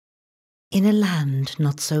In a land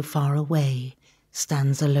not so far away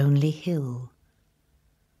stands a lonely hill.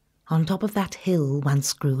 On top of that hill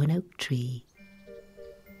once grew an oak tree.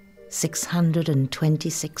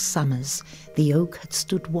 626 summers the oak had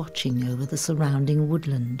stood watching over the surrounding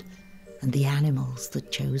woodland and the animals that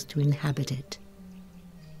chose to inhabit it.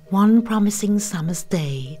 One promising summer's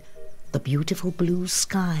day, the beautiful blue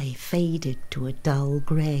sky faded to a dull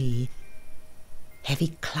grey.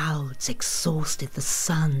 Heavy clouds exhausted the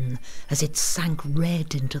sun as it sank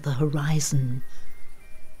red into the horizon.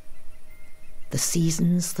 The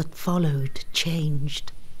seasons that followed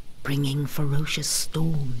changed, bringing ferocious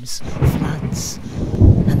storms, floods,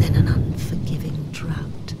 and then an unforgiving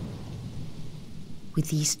drought. With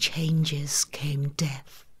these changes came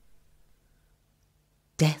death.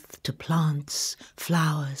 Death to plants,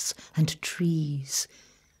 flowers, and trees,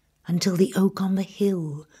 until the oak on the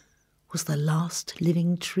hill was the last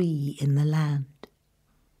living tree in the land.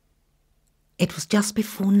 It was just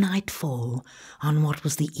before nightfall, on what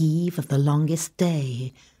was the eve of the longest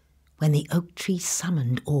day, when the oak tree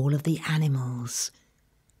summoned all of the animals.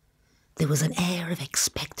 There was an air of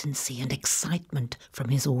expectancy and excitement from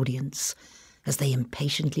his audience, as they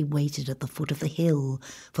impatiently waited at the foot of the hill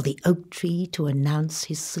for the oak tree to announce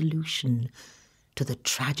his solution to the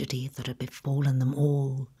tragedy that had befallen them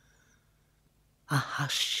all. A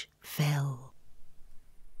hush fell.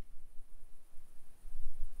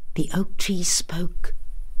 The oak tree spoke.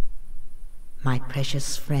 My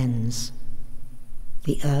precious friends,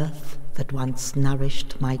 the earth that once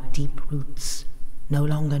nourished my deep roots no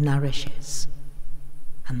longer nourishes,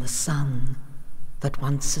 and the sun that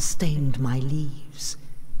once sustained my leaves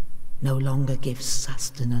no longer gives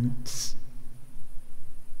sustenance.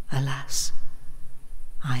 Alas,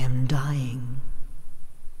 I am dying.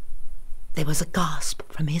 There was a gasp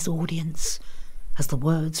from his audience as the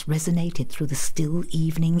words resonated through the still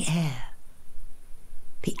evening air.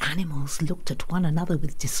 The animals looked at one another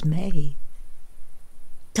with dismay.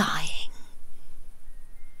 Dying?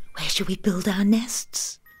 Where shall we build our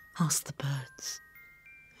nests? Asked the birds.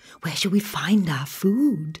 Where shall we find our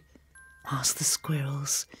food? Asked the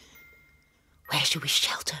squirrels. Where shall we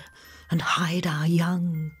shelter and hide our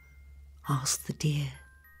young? Asked the deer.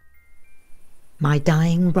 My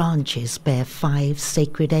dying branches bear 5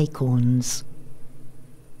 sacred acorns.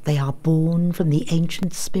 They are born from the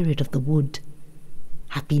ancient spirit of the wood,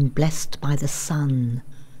 have been blessed by the sun,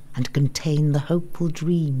 and contain the hopeful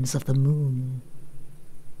dreams of the moon.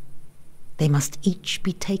 They must each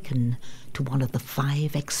be taken to one of the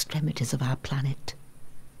 5 extremities of our planet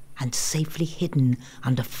and safely hidden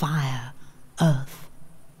under fire, earth,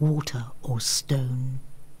 water, or stone.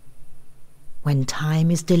 When time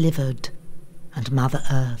is delivered and Mother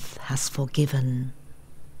Earth has forgiven,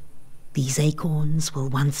 these acorns will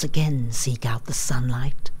once again seek out the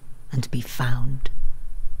sunlight and be found.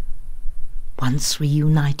 Once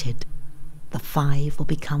reunited, the 5 will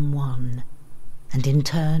become one, and in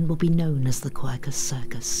turn will be known as the Quercus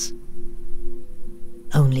Circus.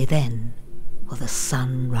 Only then will the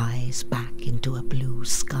sun rise back into a blue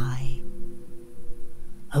sky.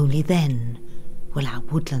 Only then will our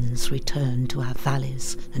woodlands return to our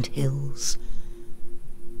valleys and hills.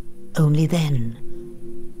 Only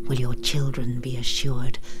then will your children be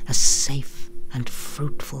assured a safe and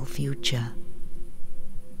fruitful future.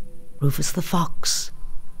 Rufus the fox,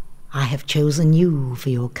 I have chosen you for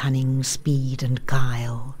your cunning, speed, and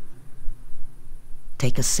guile.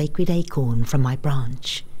 Take a sacred acorn from my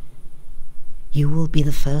branch. You will be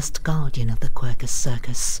the first guardian of the Quercus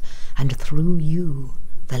Circus, and through you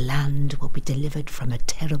the land will be delivered from a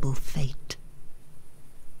terrible fate.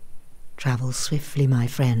 Travel swiftly, my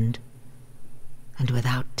friend, and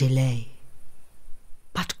without delay.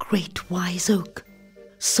 But great wise oak,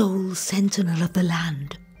 sole sentinel of the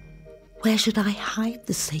land, where should I hide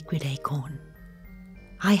the sacred acorn?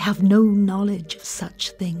 I have no knowledge of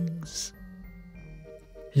such things.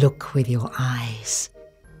 Look with your eyes,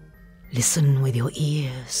 listen with your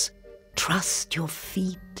ears, trust your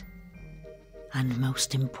feet, and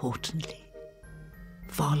most importantly,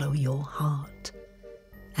 follow your heart,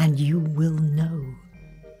 and you will know.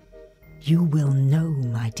 You will know,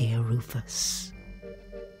 my dear Rufus.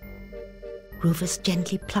 Rufus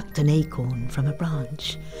gently plucked an acorn from a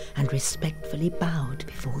branch and respectfully bowed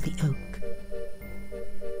before the oak.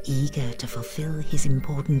 Eager to fulfill his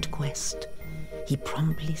important quest, he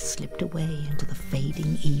promptly slipped away into the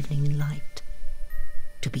fading evening light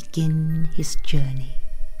to begin his journey